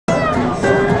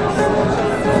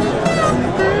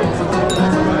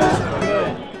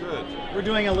We're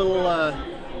doing a little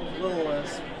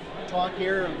talk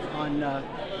here on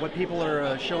what people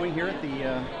are showing here at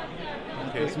the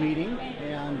this meeting,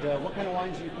 and what kind of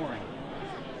wines are you pouring?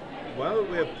 Well,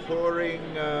 we're pouring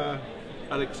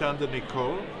Alexander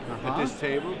Nicole at this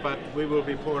table, but we will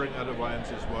be pouring other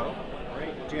wines as well.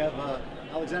 Great. Do you have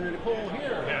Alexander Nicole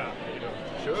here? Yeah.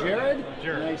 Sure. Jared?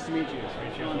 Jared. Nice to meet you. Nice to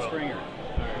meet you Sean as well. Springer.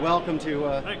 Welcome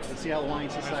to Thanks. the Seattle Wine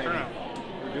Society. Thanks.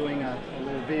 We're doing a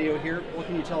little video here. What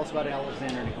can you tell us about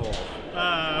Alexander Nicole?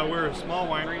 We're a small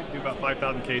winery, do about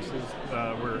 5,000 cases.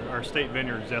 Our state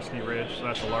vineyard is Destiny Ridge, so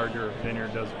that's a larger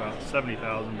vineyard, does about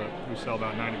 70,000, but we sell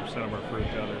about 90% of our fruit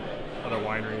to other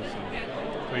wineries.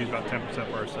 And we use about 10%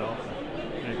 for ourselves.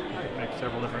 Make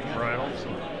several different varietals. So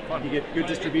fun. You get good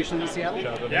distribution in Seattle?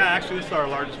 Yeah, actually this is our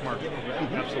largest market.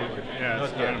 Absolutely. Yeah,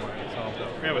 it's dynamite. So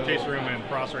we have a tasting room in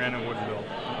Prosser and in Woodinville.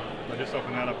 I just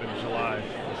opened that up in July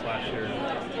this last year.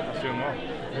 It's doing well.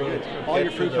 Good. All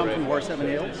your fruit come from Horse Heaven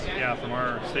Hills? Yeah, from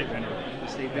our state vineyard. The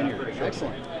state vineyard.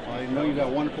 Excellent. Well, I know you've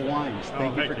got wonderful wines.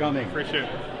 Thank you for coming. Appreciate it.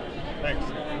 Thanks.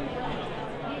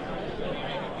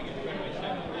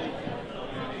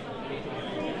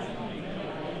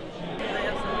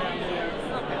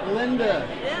 Linda.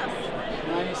 Yes.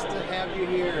 Nice to have you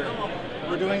here.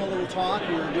 We're doing a little talk.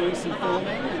 We're doing some filming.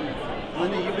 And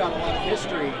Linda, you've got a lot of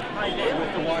history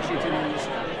with the Washington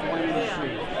wine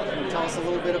industry. Can you tell us a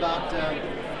little bit about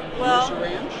Mercer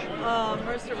Ranch?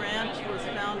 Mercer Ranch was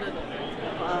founded,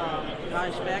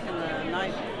 gosh, back in the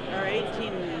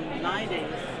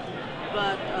 1890s.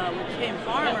 But we became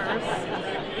farmers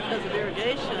because of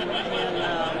irrigation in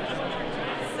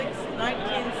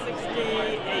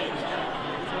 1968.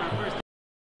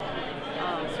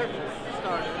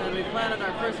 We planted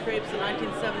our first grapes in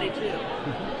 1972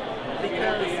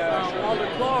 because Walter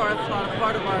Clore thought a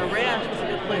part of our ranch was a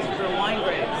good place to grow wine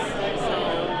grapes. So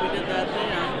we did that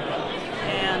there.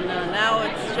 And now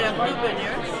it's Shampoo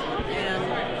Vineyards and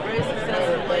very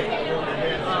successfully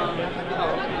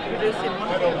producing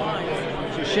wonderful wines.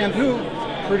 So Shampoo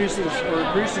produces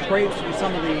grapes from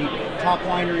some of the top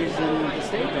wineries in the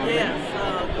state, don't they? Yes,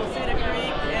 Cosita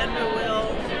Creek, Andrew Will,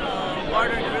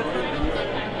 Martin Griffin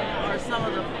are some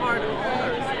of the part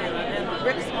owners, and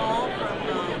Rick Small from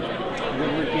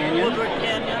Woodward Canyon. Woodward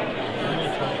Canyon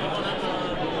is one of the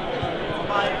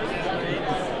buyers of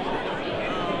grapes.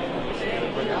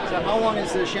 So how long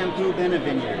has the Shampoo been a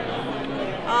vineyard?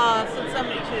 Since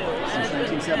 72. Since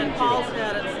 1972. And Paul's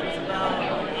had it since about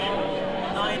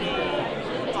 95.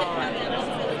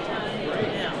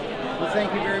 Yeah. Well,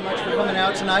 thank you very much for coming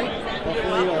out tonight.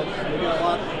 Hopefully you'll get a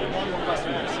lot more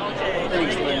customers. Okay.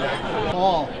 Thanks, Linda.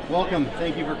 Paul, welcome.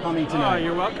 Thank you for coming tonight. Oh,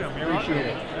 you're welcome. Appreciate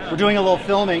it. We're doing a little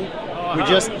filming. We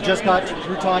just got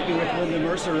through talking with Linda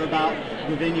Mercer about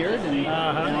the vineyard, and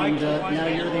now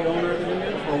you're the owner of the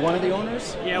vineyard, or one of the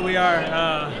owners? Yeah, we are.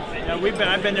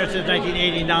 I've been there since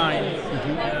 1989.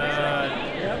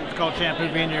 It's called Shampoo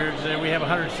Vineyards. We have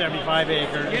 175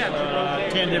 acres,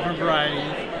 10 different varieties.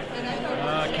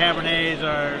 Cabernet is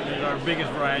our biggest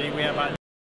variety. We have about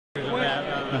acres of that,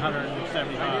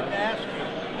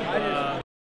 175.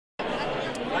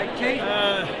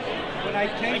 I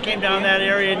came down that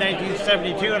area in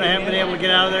 1972, and I haven't been able to get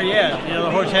out of there yet. You know,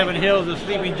 the Horse Heaven Hills, the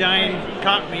sleeping giant,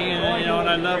 caught me, and and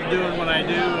I love doing what I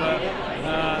do.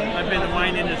 I've been in the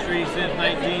wine industry since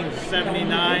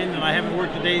 1979, and I haven't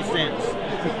worked a day since.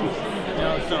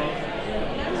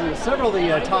 Several of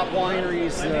the top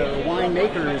wineries,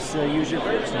 winemakers use your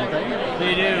grapes, don't they?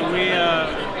 They do.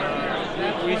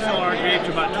 We sell our grapes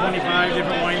to about 25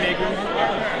 different winemakers,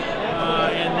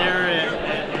 and they're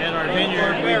at our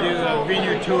vineyard. We do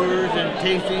vineyard tours and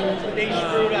tastings.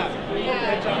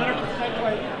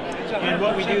 And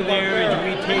what we do there is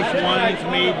we taste wines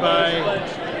made by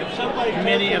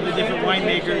many of the different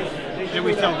winemakers that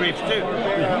we sell grapes to.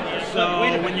 So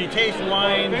when you taste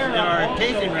wines in our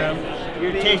tasting room,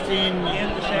 you're tasting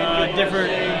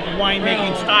different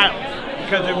winemaking styles,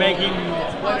 because they're making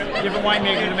different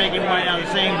winemakers are making wine out of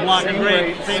the same block of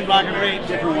grapes,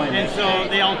 and so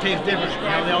they all taste different.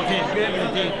 They all taste good,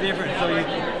 but they taste different. So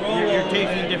you're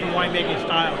tasting different winemaking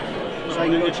styles. So I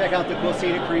can go check out the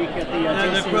Cosita Creek at the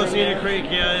tasting room. Cosita Creek,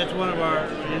 yeah, that's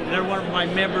they're one of my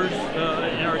members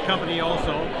in our company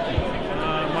also.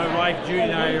 My wife Judy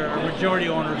and I are majority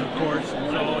owners, of course. So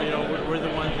we're the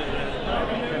ones that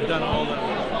have done all the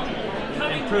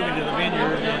improving to the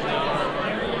vineyard, and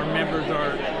our members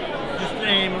are just the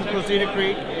name of Cosita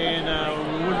Creek and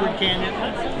Woodward Canyon,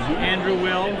 Andrew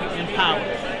Will, and Powell.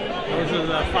 Those are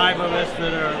the 5 of us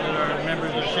that are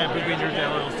members of Shampoo Vineyards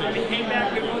LLC.